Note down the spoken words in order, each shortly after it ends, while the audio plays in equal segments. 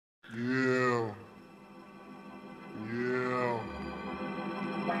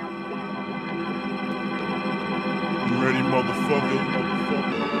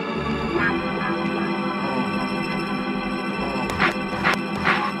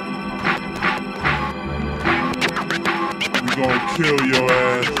kill your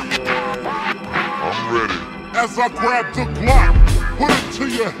ass. I'm ready. As I grab the Glock, put it to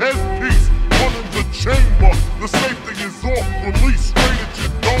your headpiece, run in the chamber. The safety is off, release straight at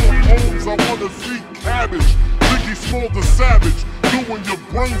your dome. Homes, I wanna see cabbage. Biggie Small the Savage, doing your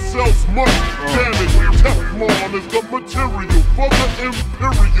brain cells much damage. Teflon is the material for the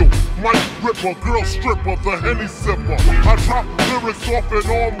imperial. Might ripper, girl stripper, the Henny sipper. I drop lyrics off and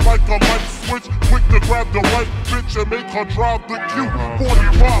on like a light switch, quick to grab the right bitch and make her drive the Q.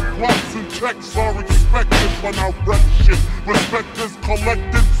 45 blocks and texts are expected when I wreck shit. Respect is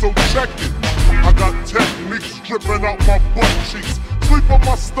collected, so check it. I got techniques dripping out my butt cheeks. Sleep on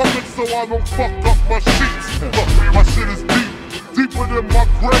my stomach so I don't fuck up my sheets. Look, my shit is deep, deeper than my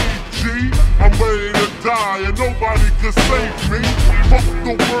grave, G. I'm ready to die and nobody can save me. Fuck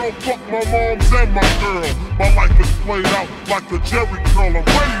the world, fuck my moms and my girl. My life is played out like a Jerry curl. I'm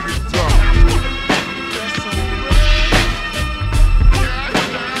ready to die.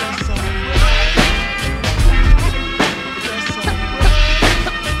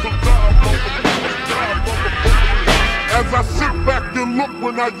 As I sit back and look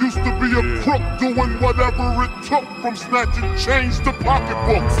when I used to be a crook, doing whatever it took, from snatching change to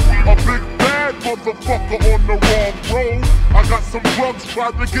pocketbooks. A big bad motherfucker on the wrong road. I got some drugs,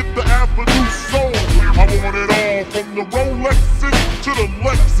 tried to get the avenue sold. I want it all, from the Rolexes to the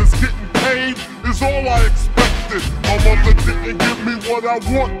Lexus. Getting paid is all I expected. My mother didn't give me what I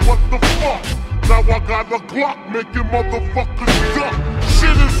want, what the fuck? Now I got a Glock making motherfuckers duck.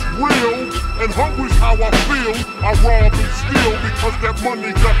 Shit is real, and hungry's how I feel. I rob and steal because that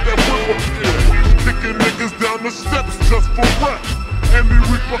money got that whip appeal. Kicking niggas down the steps just for rep. Any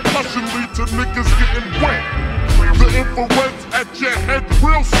repercussion lead to niggas getting wet. The infrared's at your head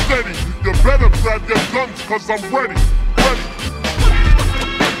real steady. You better grab your guns cause I'm ready, ready.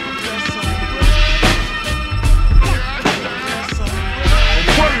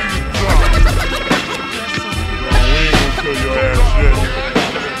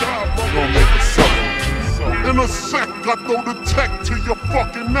 In a sec, I throw the tech to your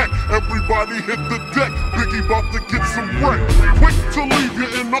fucking neck. Everybody hit the deck, Biggie bout to get some wreck. Quick to leave you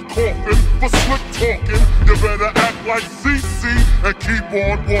in a coffin for slick talking. You better act like CC and keep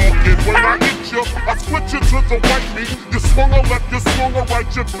on walking. When I hit you, I split you to the white meat. You swung a left, you swung a right,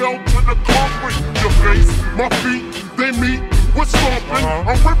 you fell to the concrete. Your face, my feet, they meet. We're stomping,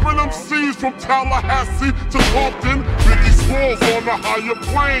 I'm ripping them C's from Tallahassee to Compton. Biggie Smalls on a higher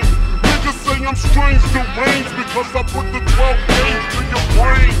plane. Niggas say I'm strange, deranged, because I put the 12 gauge to your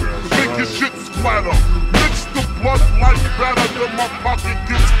brain. Make your shit splatter, mix the blood like batter, then my pocket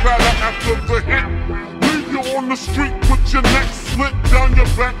gets fatter after the hit. Leave you on the street with your neck slit down your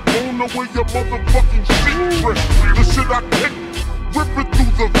backbone the way your motherfucking shit trip. The shit I kick, rip it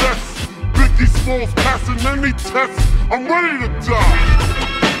through the vest. Biggie Smalls passing any test, I'm ready to die.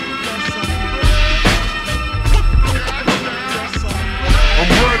 I'm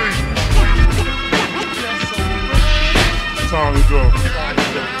ready. Time to go. We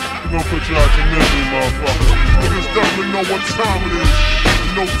gon' put you out your misery, motherfucker. Niggas definitely know what time it is.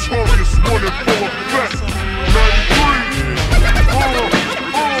 Notorious one in full effect. 93.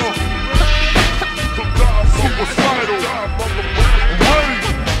 Suicidal. I'm ready.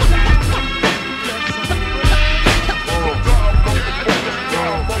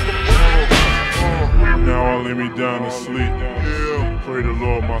 Now I lay me down to sleep. Pray the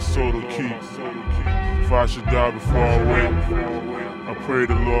Lord my soul to keep. If I should die before I wake, I pray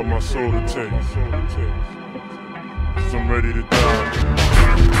the Lord my soul to take. Cause I'm ready to die.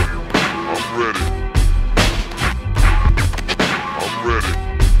 I'm ready. I'm ready.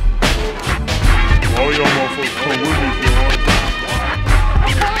 All y'all motherfuckers come with me if you want.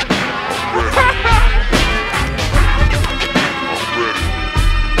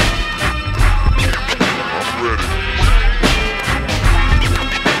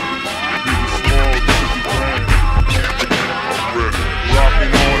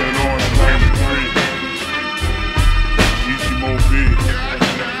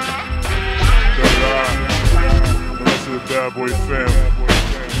 Bad boy family.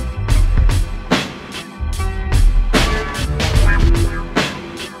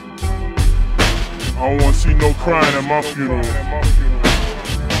 I don't want to see no crying at my funeral.